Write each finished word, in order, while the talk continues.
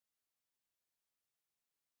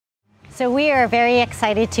So we are very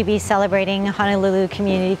excited to be celebrating Honolulu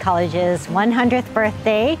Community College's 100th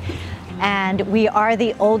birthday, and we are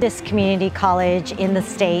the oldest community college in the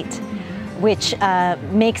state, which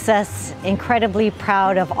makes us incredibly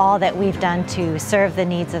proud of all that we've done to serve the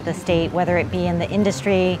needs of the state, whether it be in the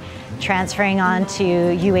industry, transferring on to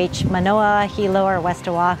UH Manoa, Hilo, or West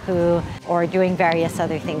Oahu, or doing various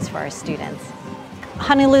other things for our students.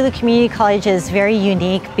 Honolulu Community College is very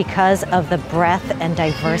unique because of the breadth and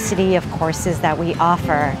diversity of courses that we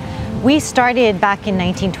offer. We started back in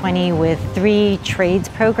 1920 with 3 trades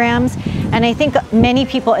programs, and I think many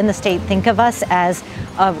people in the state think of us as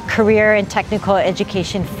a career and technical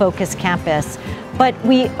education focused campus. But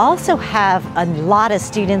we also have a lot of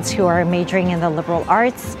students who are majoring in the liberal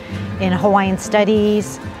arts, in Hawaiian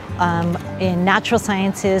studies, in natural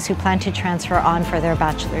sciences, who plan to transfer on for their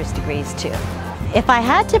bachelor's degrees too. If I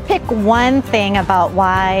had to pick one thing about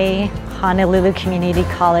why Honolulu Community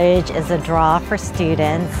College is a draw for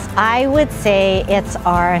students, I would say it's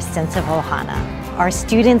our sense of ohana. Our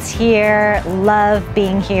students here love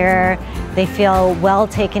being here. They feel well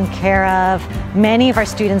taken care of. Many of our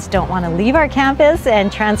students don't want to leave our campus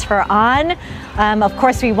and transfer on. Of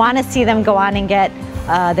course, we want to see them go on and get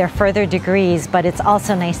their further degrees, but it's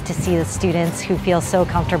also nice to see the students who feel so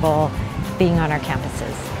comfortable being on our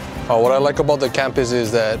campuses. What I like about the campus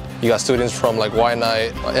is that you got students from like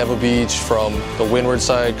Waianae, Ewa Beach, from the windward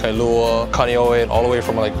side, Kailua, Kaneohe, all the way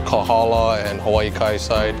from like Kahala and Hawaii Kai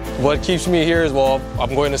side. What keeps me here is, well,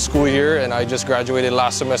 I'm going to school here and I just graduated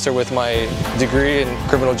last semester with my degree in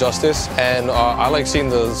criminal justice. And I like seeing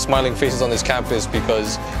the smiling faces on this campus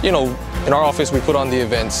because, you know, in our office we put on the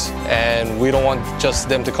events and we don't want just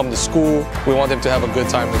them to come to school, we want them to have a good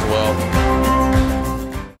time as well.